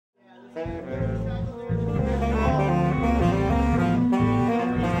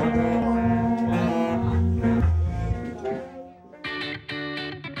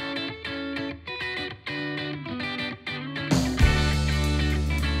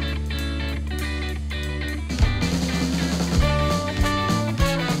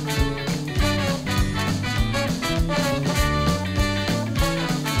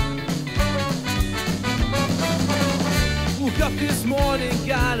Up this morning,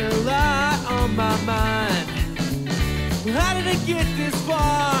 got a lot on my mind. How did I get this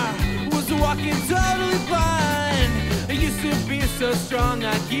far? Was walking totally blind. I used to be so strong,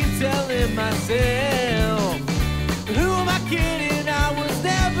 I keep telling myself, who am I kidding? I was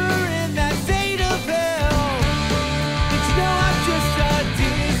never in that state of hell. Did you know I'm just a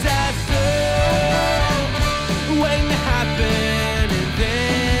disaster waiting to happen, and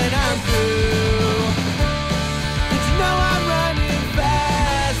then I'm through?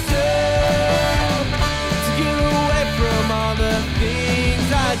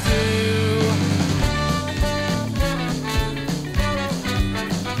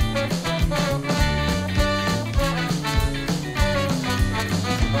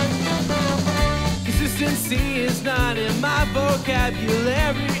 Consistency is not in my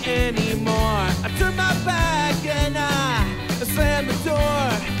vocabulary anymore. I turn my back and I slam the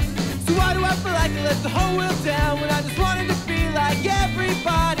door. So why do I feel like I let the whole world down when I just wanted to be like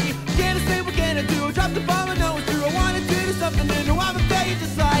everybody? Can't I say what can I do? Drop the bomb, I know it's true. I wanted to do something new. I'm a failure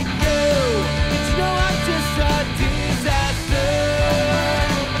just like you. But you know I'm just a disaster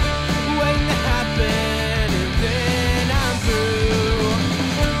waiting to happen, and then I'm through.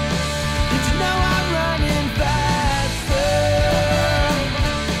 Did you know I'm running faster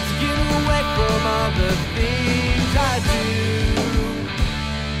to get away from all the things I do?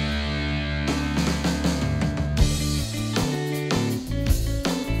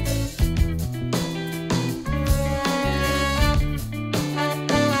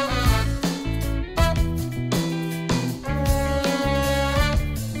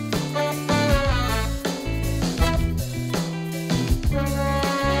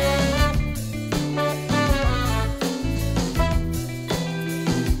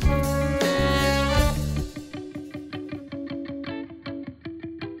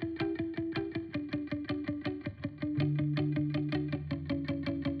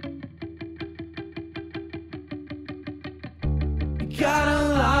 Got a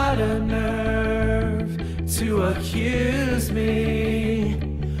lot of nerve to accuse me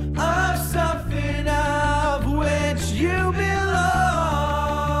of something of which you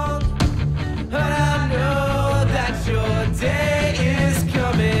belong. But I know that your day is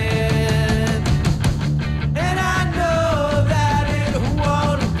coming, and I know that it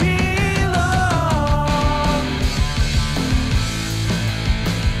won't be long.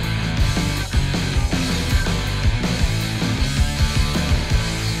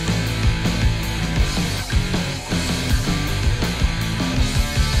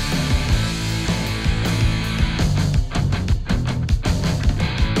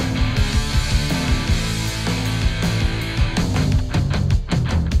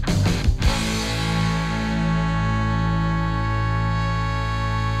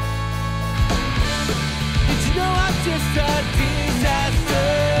 Just a disaster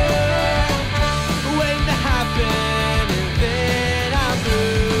waiting to happen, and then I'm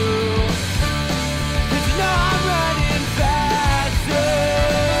through. Did you know I'm running faster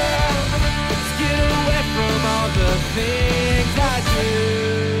to get away from all the things